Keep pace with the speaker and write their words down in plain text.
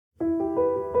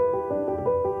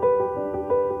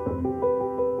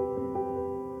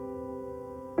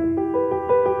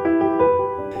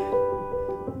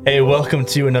Hey, welcome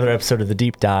to another episode of The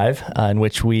Deep Dive, in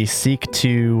which we seek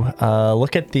to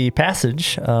look at the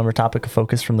passage or topic of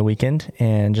focus from the weekend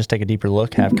and just take a deeper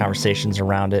look, have conversations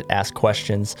around it, ask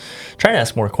questions, try to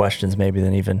ask more questions maybe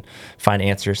than even find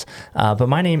answers. But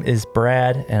my name is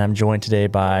Brad, and I'm joined today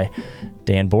by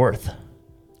Dan Borth.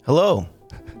 Hello.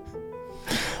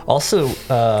 Also,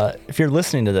 if you're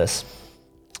listening to this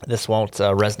won't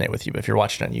resonate with you, but if you're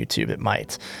watching on YouTube, it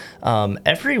might.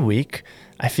 Every week,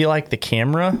 I feel like the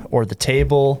camera or the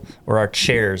table or our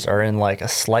chairs are in like a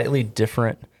slightly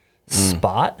different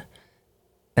spot.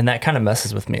 And that kind of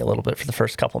messes with me a little bit for the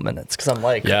first couple minutes because I'm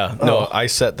like, No, I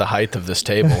set the height of this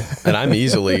table and I'm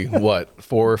easily, 4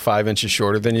 or 5 inches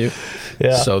shorter than you.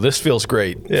 Yeah. So this feels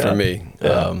great for me.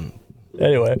 Yeah.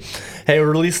 Anyway, hey,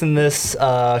 we're releasing this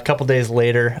a couple days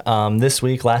later. Last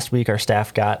week, our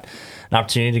staff got an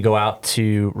opportunity to go out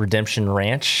to Redemption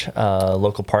Ranch,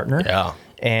 local partner. Yeah.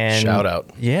 And shout out.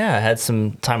 Yeah, had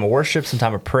some time of worship, some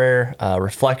time of prayer,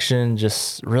 reflection,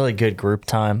 just really good group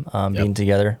time being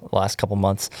together the last couple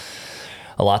months.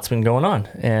 A lot's been going on,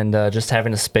 and just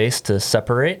having a space to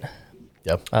separate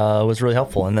was really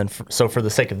helpful. And then, for the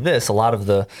sake of this, a lot of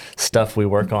the stuff we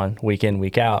work on week in,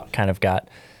 week out kind of got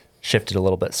shifted a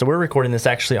little bit. So we're recording this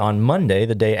actually on Monday,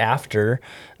 the day after.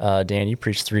 Dan, you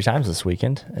preached 3 times this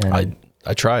weekend. And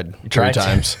I tried 3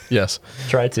 times. Yes.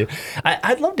 Tried to.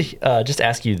 I'd love to just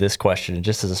ask you this question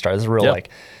just as a start. This is real like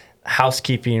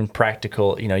housekeeping,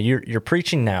 practical. You know, you're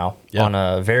preaching now on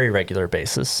a very regular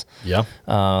basis. Yeah.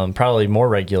 Probably more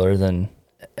regular than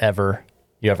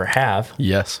you ever have.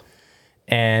 Yes.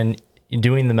 And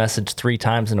doing the message 3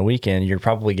 times in a weekend, you're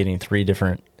probably getting 3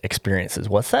 different experiences.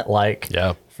 What's that like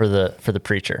for the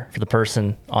preacher, for the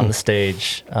person on the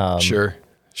stage? Sure.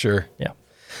 Yeah.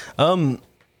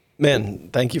 Man,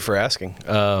 thank you for asking.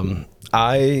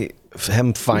 I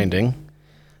am finding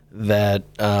that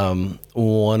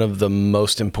one of the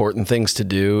most important things to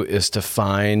do is to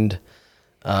find,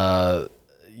 there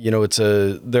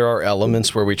are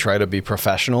elements where we try to be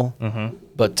professional,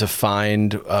 but to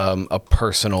find a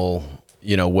personal,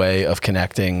 way of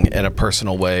connecting and a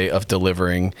personal way of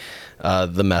delivering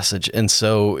the message. And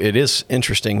so it is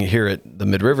interesting here at the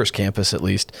Mid-Rivers campus, at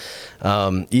least,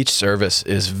 each service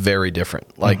is very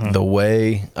different. Like the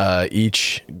way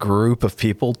each group of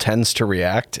people tends to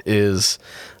react is,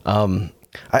 I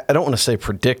don't want to say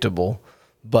predictable,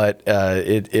 but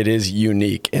it is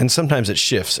unique, and sometimes it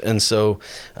shifts. And so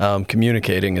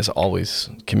communicating is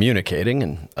always communicating,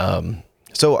 and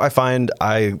so I find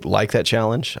I like that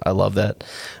challenge. I love that.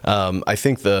 I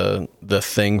think the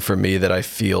thing for me that I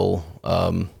feel,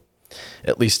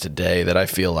 at least today, that I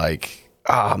feel like,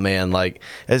 I'm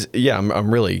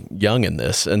really young in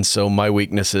this. And so my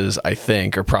weaknesses, I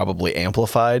think, are probably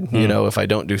amplified. If I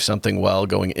don't do something well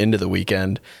going into the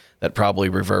weekend, that probably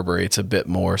reverberates a bit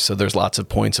more. So there's lots of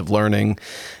points of learning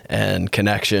and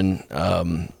connection,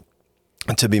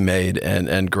 to be made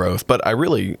and growth. But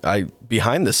I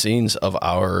behind the scenes of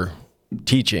our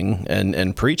teaching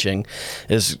and preaching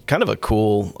is kind of a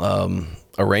cool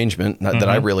arrangement that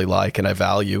I really like and I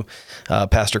value.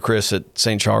 Pastor Chris at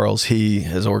St. Charles, he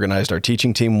has organized our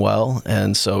teaching team well.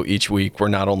 And so each week we're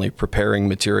not only preparing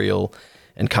material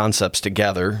and concepts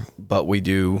together, but we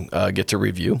do get to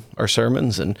review our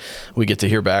sermons, and we get to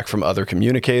hear back from other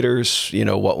communicators,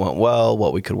 what went well,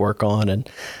 what we could work on. And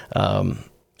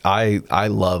I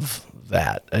love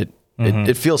that.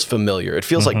 It feels familiar. It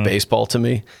feels like baseball to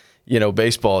me.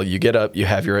 Baseball, you get up, you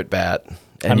have your at bat.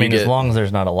 And as long as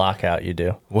there's not a lockout, you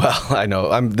do. Well, I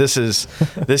know. This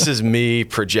is me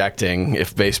projecting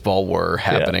if baseball were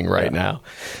happening right now.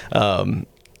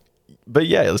 But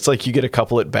yeah, it's like you get a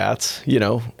couple at bats, in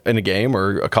a game,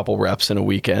 or a couple reps in a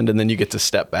weekend, and then you get to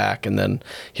step back and then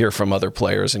hear from other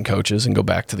players and coaches and go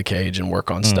back to the cage and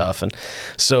work on stuff. And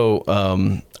so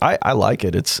I like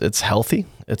it. It's healthy.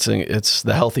 It's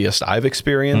the healthiest I've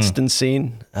experienced and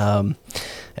seen.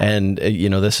 And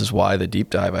this is why the deep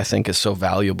dive, I think, is so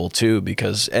valuable too,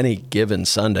 because any given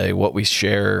Sunday, what we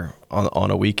share on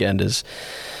a weekend is,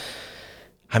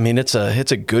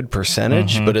 it's a good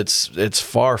percentage, but it's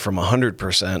far from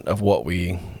 100% of what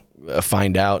we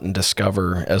find out and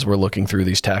discover as we're looking through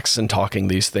these texts and talking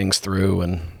these things through.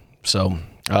 And so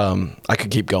I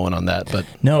could keep going on that, but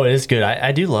no, it is good.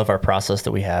 I do love our process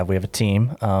that we have. We have a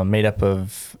team made up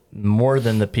of more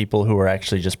than the people who are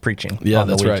actually just preaching on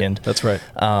the weekend. Right. That's right.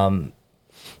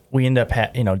 We end up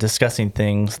discussing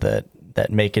things that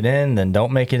make it in, then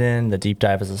don't make it in. The deep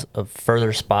dive is a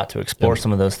further spot to explore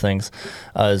some of those things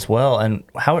as well, and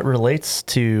how it relates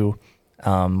to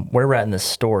where we're at in this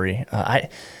story.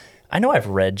 I know I've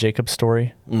read Jacob's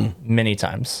story many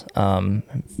times,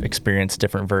 experienced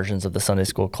different versions of the Sunday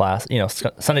school class,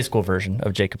 Sunday school version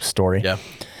of Jacob's story. Yeah.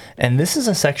 And this is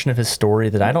a section of his story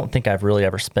that I don't think I've really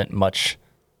ever spent much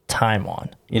time on.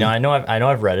 I know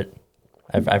I've read it.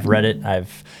 I've read it.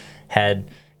 I've had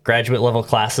graduate level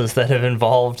classes that have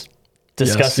involved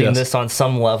discussing this on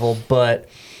some level, but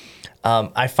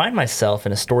I find myself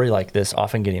in a story like this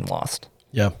often getting lost.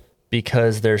 Yeah.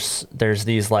 Because there's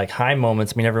these like high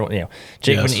moments. I mean, everyone,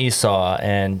 Jacob and Esau,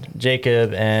 and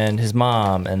Jacob and his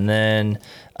mom, and then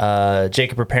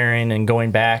Jacob preparing and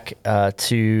going back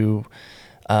to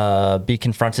be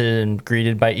confronted and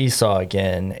greeted by Esau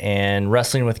again, and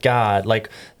wrestling with God. Like,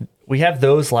 we have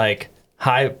those like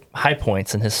high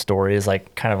points in his story as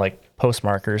like kind of like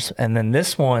postmarkers, and then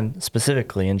this one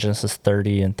specifically in Genesis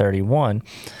 30 and 31,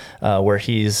 where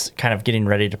he's kind of getting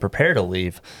ready to prepare to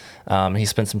leave. He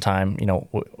spent some time,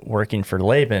 working for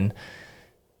Laban.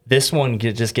 This one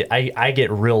I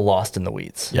get real lost in the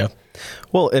weeds. Yeah.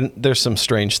 Well, and there's some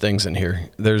strange things in here.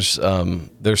 There's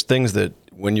things that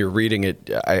when you're reading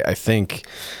it, I think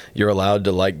you're allowed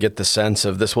to like get the sense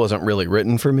of this wasn't really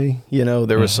written for me.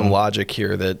 There was some logic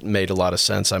here that made a lot of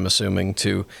sense, I'm assuming,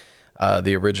 to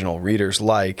the original readers.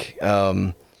 Like,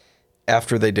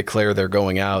 after they declare they're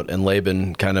going out and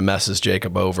Laban kind of messes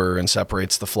Jacob over and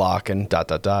separates the flock and ...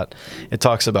 It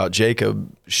talks about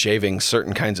Jacob shaving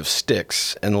certain kinds of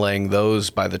sticks and laying those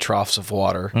by the troughs of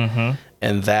water. Mm-hmm.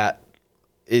 And that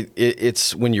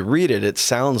it's when you read it, it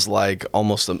sounds like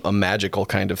almost a magical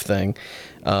kind of thing.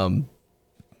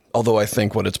 Although I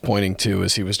think what it's pointing to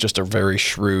is he was just a very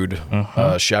shrewd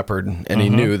shepherd, and he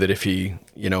knew that if he,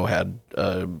 had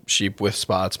a sheep with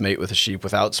spots mate with a sheep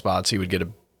without spots, he would get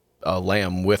a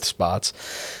lamb with spots,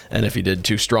 and if he did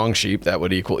 2 strong sheep, that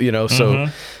would equal, So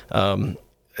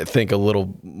I think a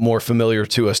little more familiar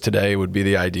to us today would be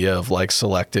the idea of like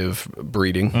selective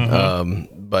breeding.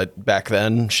 But back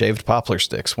then, shaved poplar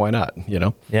sticks, why not?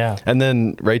 Yeah. And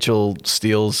then Rachel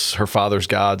steals her father's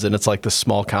gods, and it's like this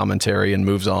small commentary and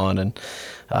moves on, and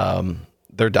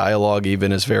their dialogue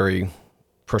even is very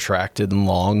protracted and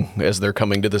long as they're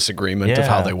coming to this agreement of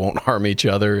how they won't harm each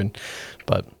other.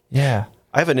 But yeah.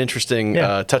 I have an interesting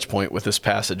touch point with this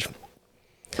passage.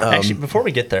 Actually, before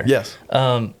we get there, yes,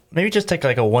 maybe just take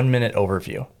like a 1-minute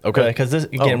overview. Okay. Because this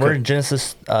again, we're in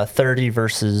Genesis 30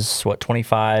 verses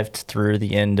 25 through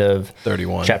the end of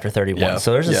 31, chapter 31. Yeah.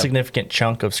 So there's a significant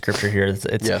chunk of scripture here.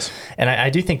 Yes, and I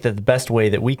do think that the best way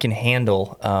that we can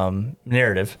handle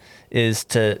narrative is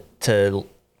to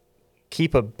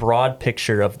keep a broad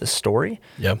picture of the story,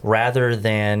 rather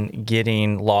than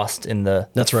getting lost in the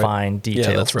fine details.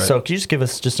 Yeah, that's right. So can you just give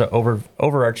us just an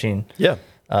overarching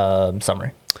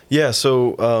summary? Yeah,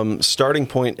 so starting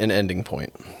point and ending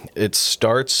point. It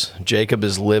starts, Jacob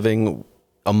is living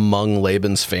among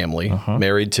Laban's family,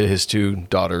 married to his 2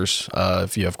 daughters.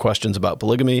 If you have questions about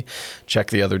polygamy,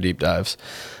 check the other deep dives.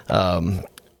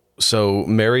 So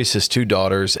marries his 2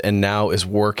 daughters and now is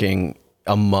working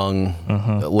among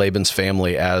Laban's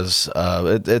family as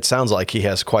it sounds like he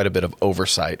has quite a bit of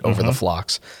oversight over the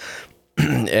flocks.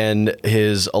 And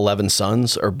his 11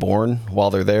 sons are born while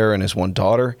they're there, and his 1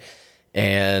 daughter.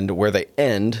 And where they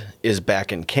end is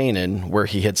back in Canaan, where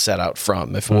he had set out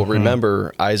from. If we'll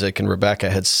remember, Isaac and Rebekah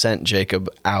had sent Jacob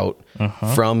out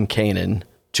from Canaan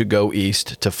to go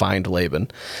east to find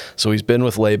Laban. So he's been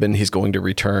with Laban. He's going to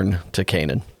return to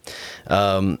Canaan.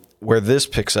 Where this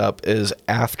picks up is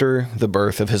after the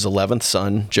birth of his 11th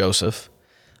son, Joseph,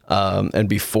 and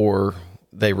before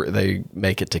they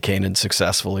make it to Canaan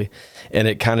successfully. And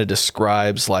it kind of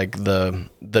describes like the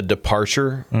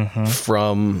departure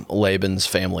from Laban's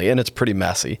family. And it's pretty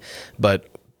messy, but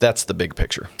that's the big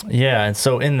picture. Yeah. And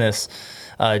so in this,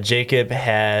 God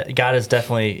has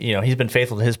definitely, he's been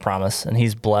faithful to his promise, and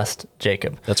he's blessed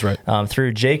Jacob. That's right.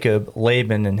 Through Jacob,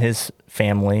 Laban and his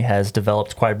family has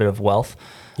developed quite a bit of wealth,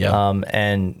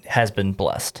 and has been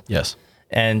blessed. Yes.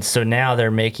 And so now they're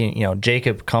making,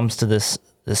 Jacob comes to this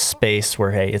space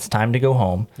where, hey, it's time to go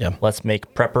home. Yeah. Let's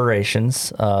make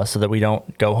preparations so that we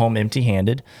don't go home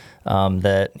empty-handed.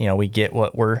 That we get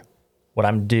what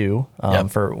I'm due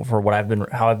for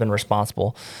how I've been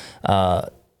responsible.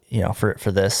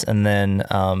 For this. And then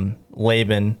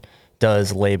Laban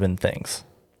does Laban things.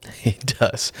 He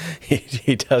does.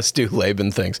 He does do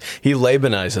Laban things. He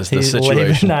Labanizes the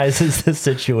situation. He Labanizes the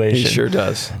situation. He sure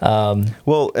does.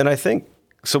 Well, and I think,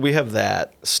 so we have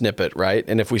that snippet, right?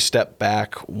 And if we step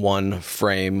back one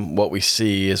frame, what we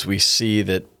see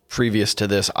that previous to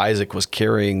this, Isaac was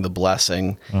carrying the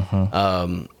blessing.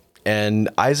 And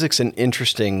Isaac's an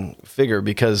interesting figure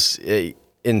because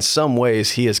in some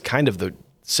ways he is kind of the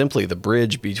simply the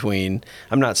bridge between,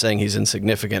 I'm not saying he's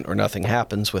insignificant or nothing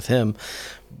happens with him,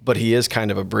 but he is kind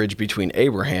of a bridge between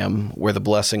Abraham, where the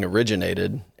blessing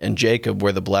originated, and Jacob,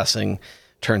 where the blessing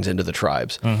turns into the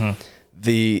tribes.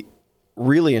 The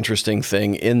really interesting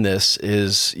thing in this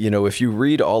is, if you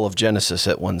read all of Genesis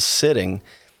at one sitting,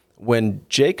 when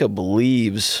Jacob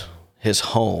leaves his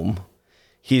home,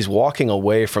 he's walking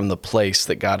away from the place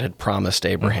that God had promised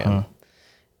Abraham.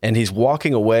 And he's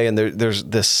walking away, and there's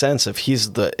this sense of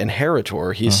he's the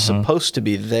inheritor. He's supposed to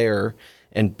be there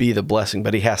and be the blessing,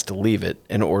 but he has to leave it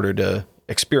in order to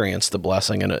experience the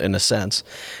blessing in a sense.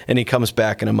 And he comes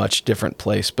back in a much different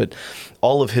place. But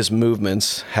all of his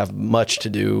movements have much to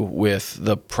do with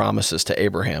the promises to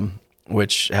Abraham,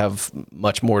 which have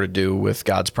much more to do with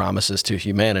God's promises to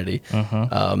humanity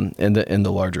in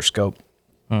the larger scope.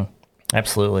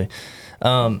 Absolutely.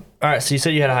 All right, so you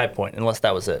said you had a high point, unless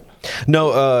that was it.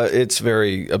 No, it's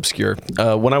very obscure.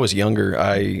 When I was younger,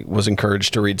 I was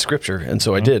encouraged to read Scripture, and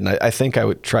so I did. And I think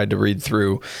I tried to read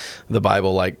through the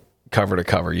Bible like cover to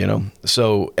cover,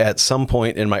 So at some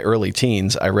point in my early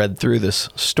teens, I read through this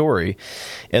story,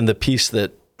 and the piece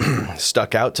that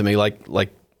stuck out to me, like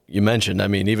you mentioned, I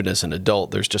mean, even as an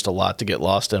adult, there's just a lot to get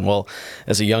lost in. Well,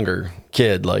 as a younger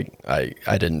kid, I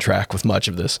didn't track with much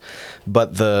of this,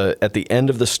 but at the end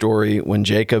of the story, when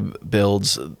Jacob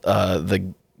builds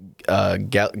the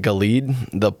Gilead,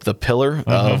 the pillar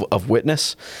of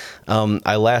witness,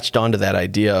 I latched onto that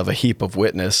idea of a heap of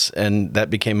witness, and that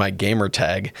became my gamer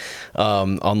tag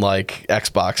on like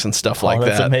Xbox and stuff like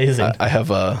that's that. Amazing.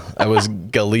 I was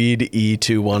Gilead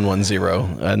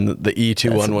E2110, and the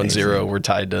E2110 were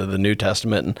tied to the New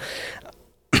Testament.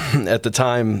 And at the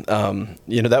time,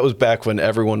 that was back when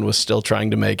everyone was still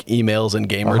trying to make emails and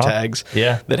gamer tags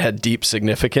that had deep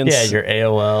significance. Yeah, your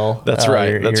AOL. That's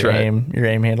right. Your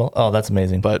AIM handle. Oh, that's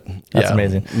amazing. But that's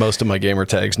amazing. Most of my gamer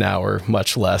tags now are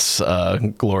much less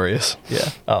glorious. Yeah.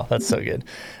 Oh, that's so good.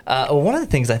 One of the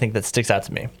things I think that sticks out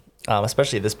to me,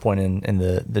 especially at this point in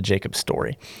the Jacob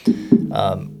story,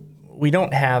 we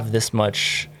don't have this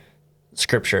much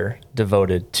scripture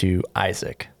devoted to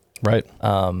Isaac. Right.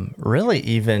 Really,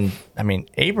 even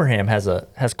Abraham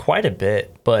has quite a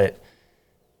bit, but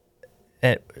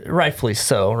rightfully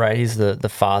so, right? He's the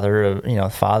father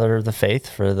of father of the faith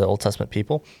for the Old Testament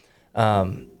people.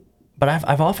 But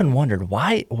I've often wondered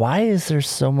why is there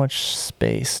so much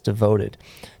space devoted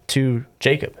to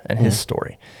Jacob and his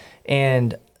story,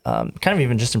 and kind of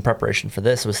even just in preparation for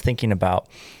this, I was thinking about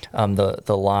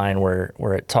the line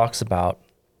where it talks about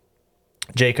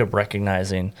Jacob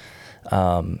recognizing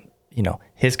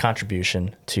his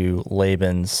contribution to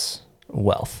Laban's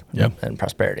wealth and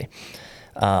prosperity.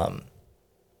 And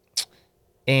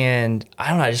I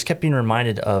don't know, I just kept being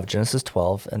reminded of Genesis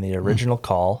 12 and the original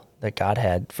call that God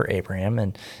had for Abraham.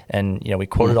 And we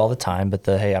quote it all the time, but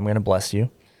hey, I'm going to bless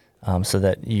you so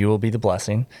that you will be the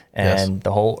blessing, and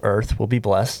the whole earth will be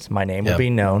blessed. My name will be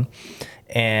known.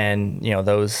 And,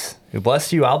 those who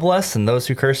bless you, I'll bless, and those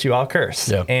who curse you, I'll curse.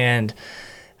 Yep. And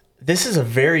this is a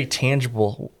very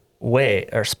tangible way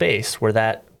or space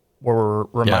where we're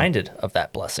reminded of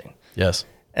that blessing. Yes.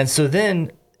 And so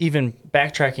then, even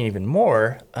backtracking even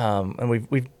more, and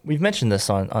we've mentioned this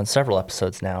on several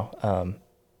episodes now.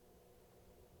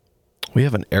 We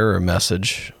have an error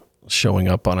message showing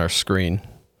up on our screen.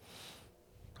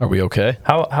 Are we okay?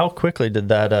 How quickly did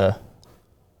that?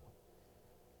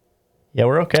 Yeah,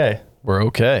 we're okay. We're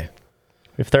okay.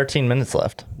 We have 13 minutes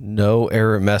left. No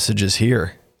error messages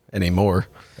here anymore.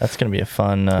 That's going to be a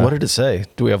fun... what did it say?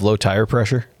 Do we have low tire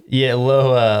pressure? Yeah,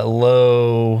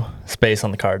 low space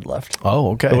on the card left.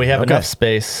 Oh, okay. But we have enough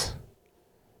space.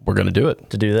 We're going to do it.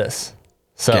 To do this.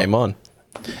 So, game on.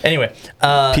 Anyway.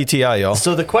 PTI, y'all.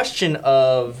 So the question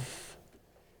of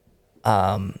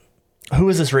who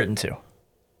is this written to?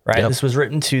 Right? Yep. This was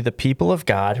written to the people of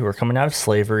God who are coming out of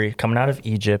slavery, coming out of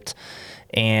Egypt,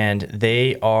 and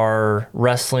they are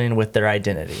wrestling with their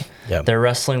identity. Yep. They're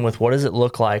wrestling with what does it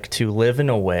look like to live in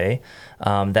a way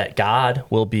that God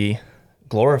will be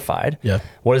glorified. Yep.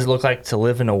 What does it look like to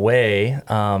live in a way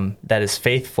that is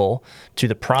faithful to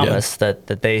the promise that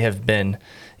they have been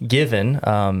given?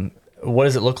 What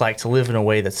does it look like to live in a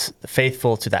way that's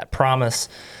faithful to that promise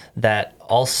that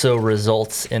also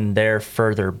results in their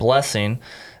further blessing?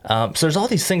 So there's all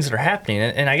these things that are happening.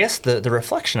 And I guess the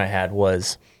reflection I had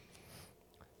was,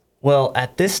 well,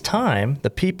 at this time,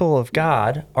 the people of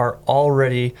God are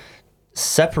already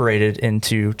separated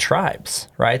into tribes,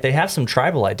 right? They have some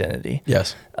tribal identity.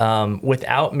 Yes.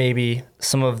 Without maybe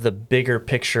some of the bigger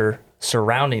picture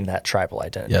surrounding that tribal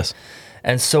identity. Yes.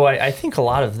 And so I think a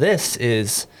lot of this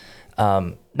is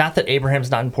not that Abraham's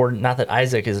not important, not that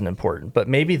Isaac isn't important, but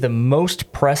maybe the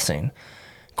most pressing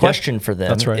question for them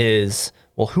that's right. is,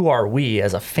 well, who are we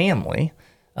as a family?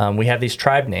 We have these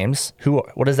tribe names.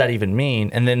 What does that even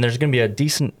mean? And then there's going to be a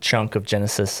decent chunk of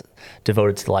Genesis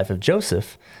devoted to the life of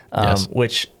Joseph,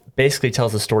 which basically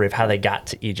tells the story of how they got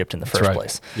to Egypt in the first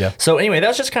place. Yeah. So anyway, that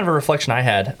was just kind of a reflection I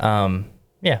had.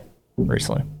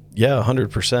 Recently. Yeah,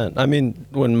 100%. I mean,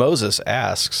 when Moses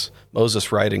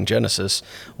writing Genesis,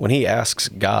 when he asks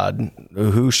God,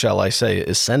 who shall I say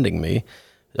is sending me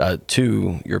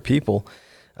to your people?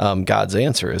 God's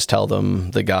answer is, tell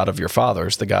them the God of your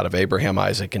fathers, the God of Abraham,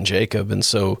 Isaac, and Jacob. And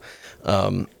so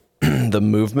the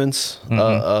movements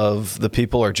of the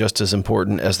people are just as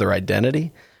important as their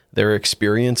identity, their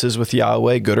experiences with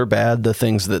Yahweh, good or bad, the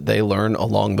things that they learn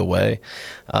along the way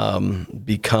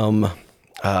become...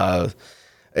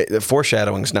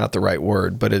 foreshadowing is not the right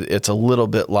word, but it's a little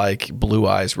bit like blue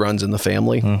eyes runs in the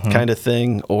family kind of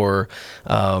thing, or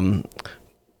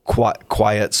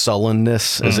quiet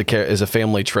sullenness is a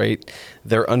family trait.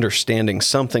 They're understanding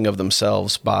something of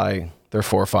themselves by their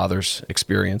forefathers'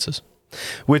 experiences,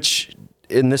 which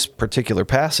in this particular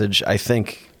passage, I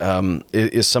think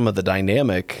is some of the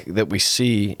dynamic that we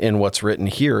see in what's written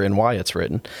here and why it's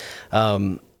written.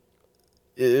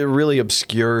 A really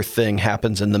obscure thing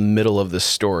happens in the middle of this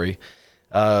story.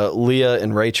 Leah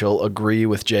and Rachel agree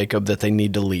with Jacob that they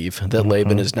need to leave, that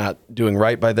Laban is not doing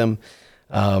right by them.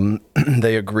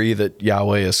 They agree that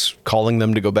Yahweh is calling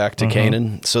them to go back to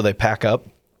Canaan, so they pack up.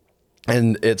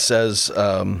 And it says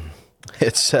in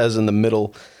the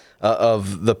middle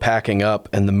of the packing up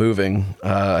and the moving,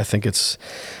 I think it's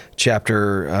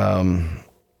chapter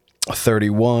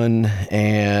 31,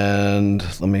 and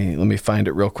let me find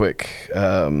it real quick.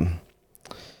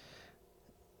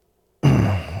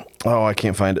 I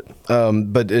can't find it.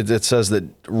 But it says that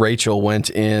Rachel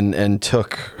went in and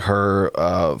took her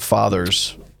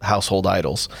father's household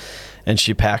idols, and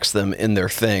she packs them in their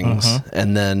things,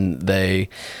 and then they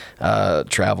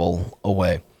travel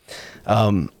away.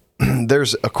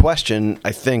 There's a question,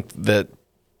 I think, that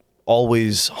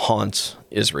always haunts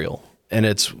Israel. And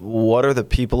it's, what are the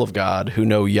people of God who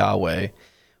know Yahweh?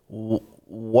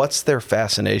 What's their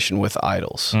fascination with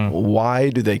idols? Why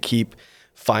do they keep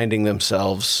finding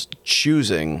themselves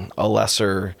choosing a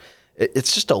lesser?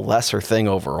 It's just a lesser thing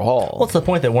overall. What's the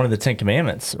point that one of the Ten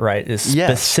Commandments, right, is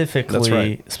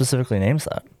specifically names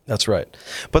that? That's right.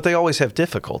 But they always have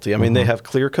difficulty. I mean, they have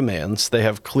clear commands. They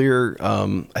have clear,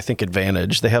 I think,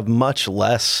 advantage. They have much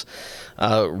less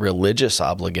religious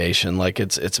obligation. Like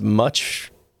it's just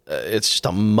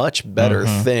a much better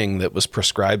thing that was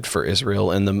prescribed for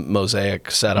Israel in the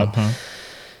Mosaic setup.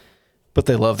 But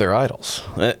they love their idols.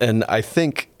 And I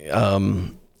think,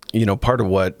 part of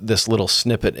what this little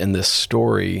snippet in this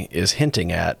story is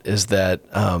hinting at is that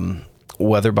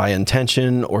whether by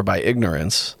intention or by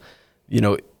ignorance,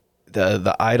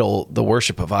 the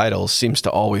worship of idols seems to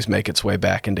always make its way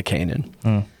back into Canaan.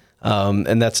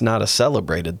 And that's not a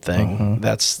celebrated thing.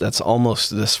 That's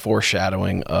almost this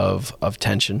foreshadowing of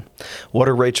tension. What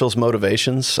are Rachel's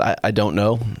motivations? I don't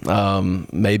know.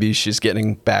 Maybe she's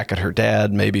getting back at her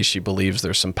dad. Maybe she believes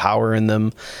there's some power in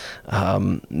them.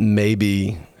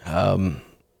 Maybe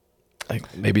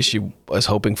she was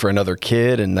hoping for another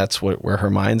kid, and that's where her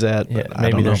mind's at. Yeah,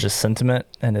 maybe there's just sentiment,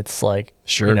 and it's like,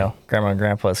 grandma and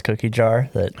grandpa's cookie jar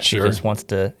that she just wants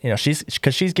to,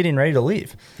 because she's getting ready to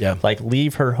leave. Yeah. Like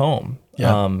leave her home.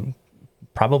 Yeah.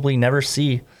 Probably never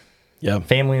see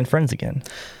family and friends again.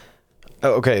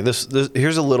 Okay, this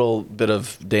here's a little bit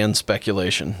of Dan's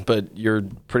speculation, but you're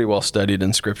pretty well studied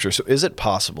in Scripture. So is it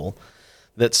possible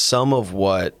that some of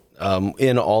what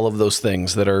in all of those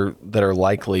things that are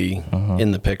likely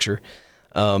in the picture,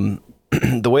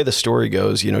 the way the story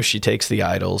goes, she takes the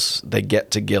idols, they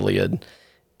get to Gilead,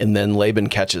 and then Laban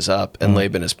catches up, and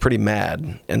Laban is pretty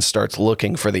mad and starts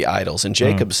looking for the idols. And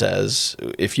Jacob says,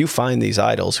 if you find these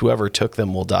idols, whoever took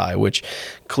them will die, which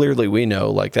clearly we know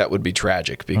like that would be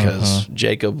tragic because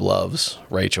Jacob loves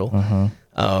Rachel.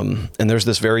 And there's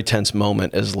this very tense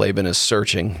moment as Laban is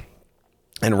searching.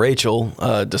 And Rachel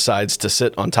decides to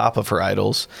sit on top of her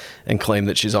idols and claim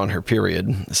that she's on her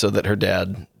period so that her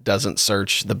dad doesn't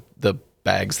search the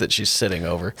bags that she's sitting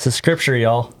over. It's a scripture,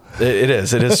 y'all. It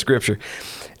is scripture.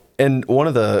 And one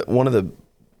of the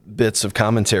bits of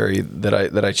commentary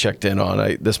that I checked in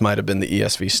on, this might have been the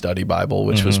ESV Study Bible,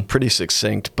 which was pretty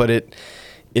succinct, but it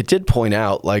did point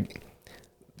out like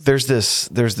there's this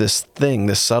thing,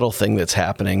 this subtle thing that's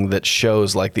happening that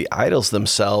shows like the idols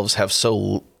themselves have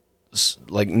so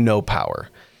like no power.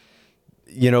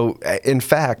 In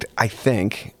fact, I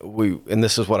think and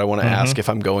this is what I want to ask if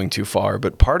I'm going too far,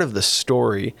 but part of the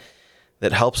story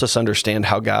that helps us understand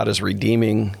how God is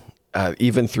redeeming,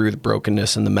 even through the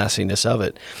brokenness and the messiness of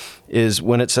it, is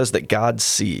when it says that God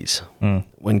sees.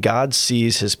 When God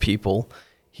sees his people,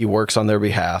 he works on their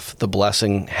behalf. The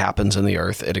blessing happens in the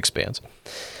earth. It expands.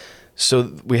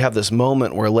 So we have this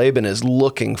moment where Laban is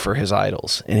looking for his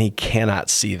idols and he cannot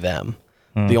see them.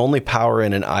 The only power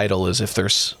in an idol is if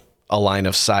there's a line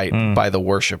of sight by the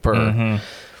worshiper.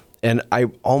 And I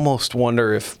almost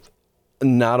wonder if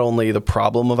not only the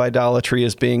problem of idolatry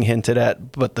is being hinted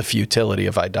at, but the futility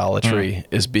of idolatry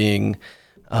is being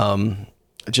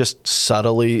just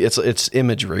subtly, it's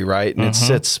imagery, right? And it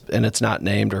sits and it's not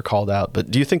named or called out. But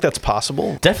do you think that's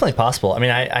possible? Definitely possible. I mean,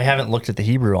 I haven't looked at the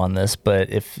Hebrew on this, but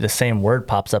if the same word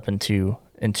pops up in two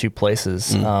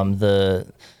places,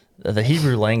 the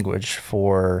Hebrew language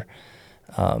for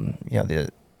the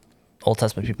Old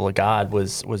Testament people of God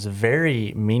was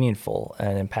very meaningful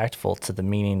and impactful to the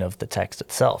meaning of the text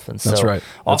itself. And so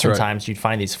oftentimes you'd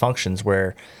find these functions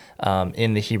where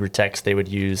in the Hebrew text they would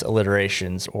use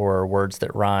alliterations or words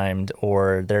that rhymed,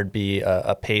 or there'd be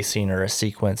a pacing or a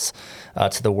sequence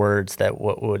to the words that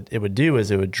it would do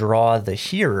is it would draw the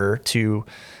hearer to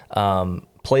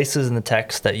places in the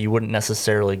text that you wouldn't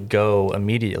necessarily go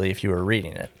immediately if you were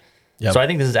reading it. Yep. So I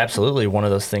think this is absolutely one of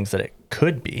those things that it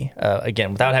could be.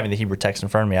 Again, without having the Hebrew text in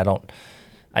front of me,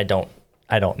 I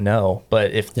don't know. But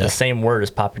if the same word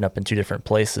is popping up in two different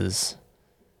places,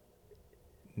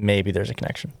 maybe there's a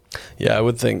connection. Yeah, I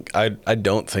would think. I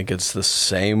don't think it's the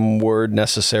same word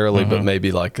necessarily, but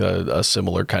maybe like a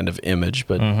similar kind of image.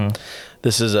 But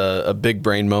this is a big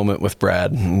brain moment with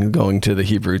Brad going to the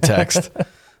Hebrew text.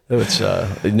 Which,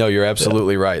 no, you're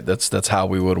absolutely right. That's how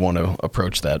we would want to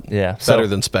approach that. Yeah. Better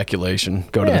than speculation.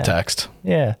 Go to the text.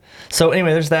 Yeah. So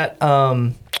anyway, there's that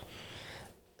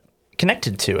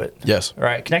connected to it. Yes.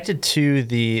 Right. Connected to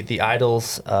the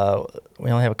idols. We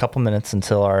only have a couple minutes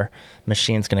until our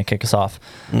machine's going to kick us off.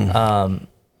 One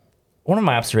of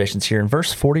my observations here in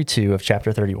verse 42 of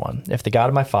chapter 31, if the God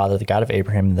of my father, the God of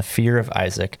Abraham, and the fear of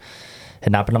Isaac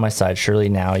had not been on my side, surely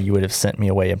now you would have sent me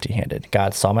away empty-handed.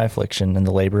 God saw my affliction and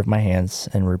the labor of my hands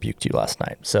and rebuked you last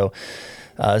night. So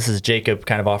this is Jacob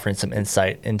kind of offering some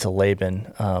insight into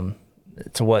Laban,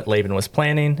 to what Laban was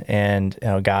planning. And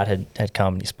God had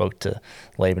come and he spoke to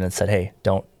Laban and said, hey,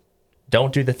 don't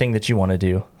do the thing that you want to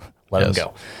do. Let him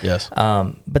go. Yes.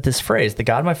 But this phrase, the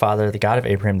God of my father, the God of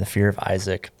Abraham, the fear of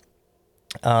Isaac,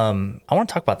 I want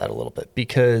to talk about that a little bit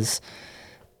because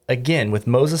again, with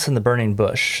Moses and the burning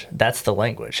bush, that's the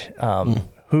language.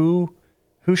 Who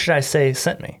should I say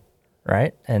sent me,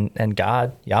 right? And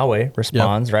God, Yahweh,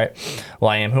 responds, right? Well,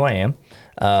 I am who I am.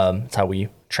 That's how we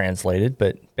translated,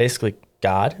 but basically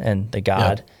God and the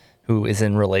God who is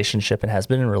in relationship and has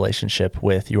been in relationship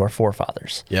with your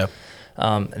forefathers. Yeah.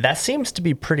 That seems to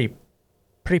be pretty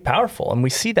powerful. And we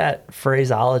see that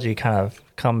phraseology kind of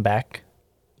come back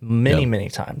many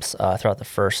times throughout the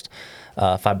first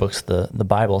 5 books of the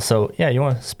Bible. So yeah, you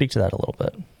want to speak to that a little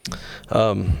bit?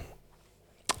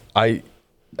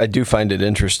 I do find it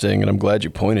interesting, and I'm glad you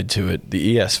pointed to it.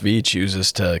 The ESV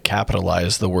chooses to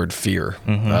capitalize the word fear,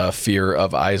 fear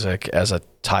of Isaac as a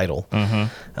title.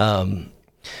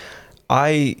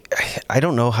 I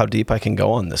don't know how deep I can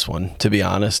go on this one. To be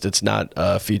honest, it's not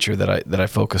a feature that I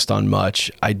focused on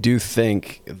much. I do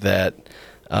think that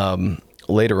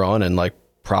later on in like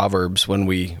Proverbs, when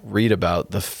we read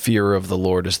about the fear of the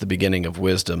Lord as the beginning of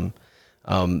wisdom,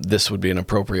 this would be an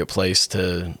appropriate place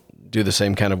to do the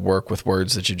same kind of work with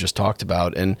words that you just talked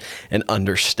about and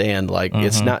understand like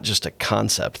it's not just a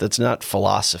concept. It's not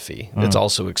philosophy. It's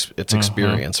also it's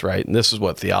experience, right? And this is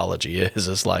what theology is.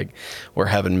 It's like where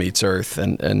heaven meets earth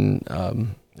and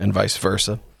vice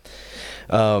versa.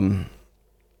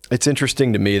 It's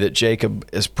interesting to me that Jacob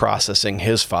is processing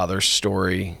his father's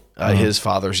story, his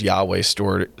father's Yahweh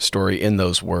story in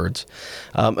those words.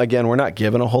 Again, we're not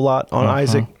given a whole lot on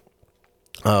Isaac.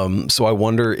 So I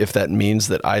wonder if that means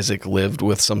that Isaac lived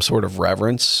with some sort of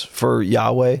reverence for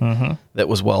Yahweh that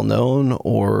was well known,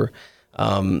 or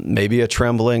maybe a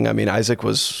trembling. I mean, Isaac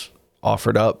was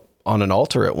offered up on an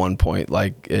altar at one point.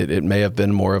 Like it may have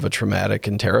been more of a traumatic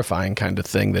and terrifying kind of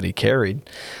thing that he carried.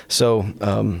 So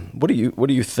what do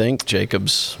you think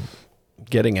Jacob's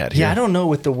getting at here? Yeah, I don't know.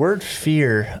 With the word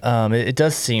fear, it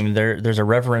does seem there's a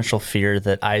reverential fear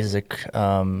that Isaac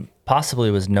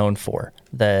possibly was known for,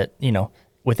 that,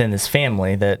 within this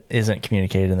family that isn't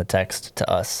communicated in the text to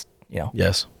us,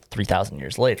 Yes. 3,000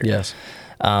 years later. Yes.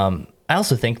 I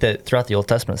also think that throughout the Old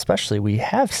Testament, especially, we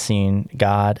have seen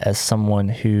God as someone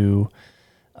who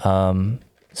can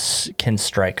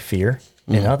strike fear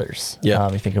in others.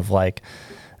 Yeah. You think of like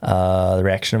the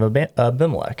reaction of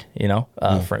Abimelech,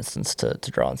 for instance, to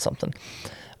draw on something.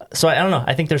 So I don't know.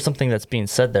 I think there's something that's being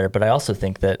said there, but I also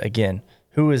think that, again,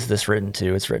 who is this written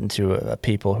to? It's written to a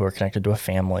people who are connected to a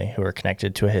family, who are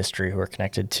connected to a history, who are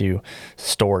connected to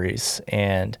stories,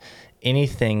 and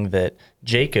anything that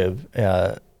Jacob,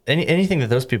 anything that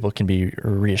those people can be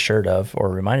reassured of or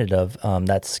reminded of,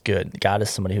 that's good. God is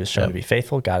somebody who is shown to be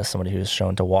faithful. God is somebody who is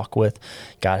shown to walk with.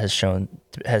 God has shown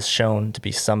to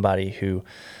be somebody who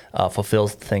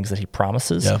fulfills the things that he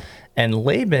promises. Yeah. And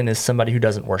Laban is somebody who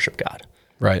doesn't worship God.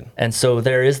 Right. And so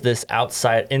there is this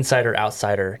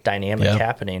insider-outsider dynamic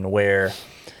happening where,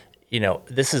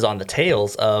 this is on the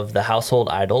tails of the household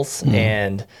idols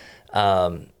and,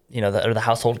 the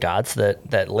household gods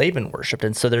that Laban worshipped.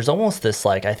 And so there's almost this,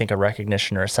 I think, a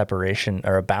recognition or a separation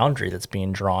or a boundary that's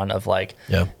being drawn of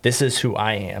this is who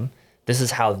I am. This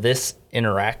is how this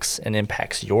interacts and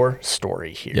impacts your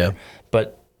story here. Yeah.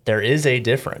 But there is a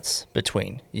difference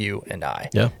between you and I.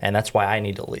 Yeah. And that's why I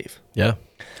need to leave. Yeah.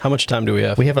 How much time do we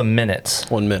have? We have a minute.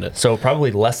 1 minute. So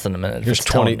probably less than a minute. Here's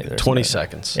 20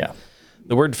 seconds. Yeah.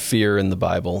 The word fear in the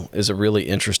Bible is a really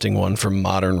interesting one for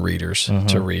modern readers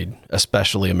to read,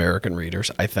 especially American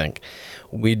readers, I think.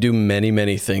 We do many,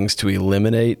 many things to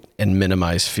eliminate and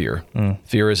minimize fear.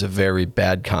 Fear is a very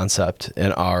bad concept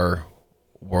in our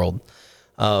world.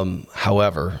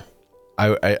 However,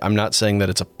 I'm not saying that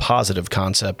it's a positive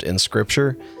concept in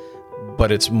Scripture,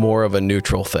 but it's more of a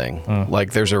neutral thing.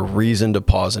 There's a reason to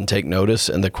pause and take notice,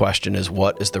 and the question is,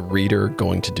 what is the reader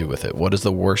going to do with it? What is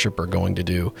the worshiper going to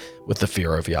do with the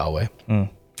fear of Yahweh?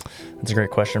 That's a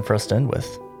great question for us to end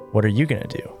with. What are you going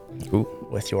to do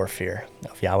with your fear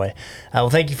of Yahweh? Well,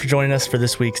 thank you for joining us for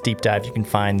this week's Deep Dive. You can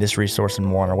find this resource and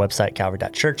more on our website,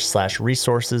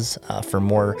 calvary.church/resources. For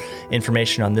more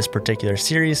information on this particular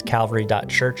series,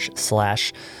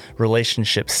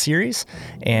 calvary.church/relationship series.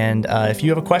 And if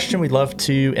you have a question, we'd love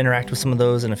to interact with some of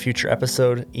those in a future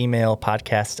episode. Email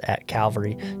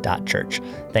podcast@calvary.church.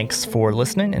 Thanks for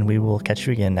listening, and we will catch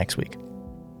you again next week.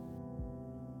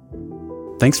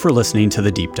 Thanks for listening to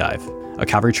The Deep Dive, a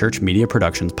Calvary Church Media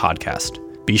Productions podcast.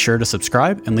 Be sure to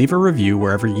subscribe and leave a review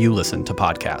wherever you listen to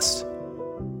podcasts.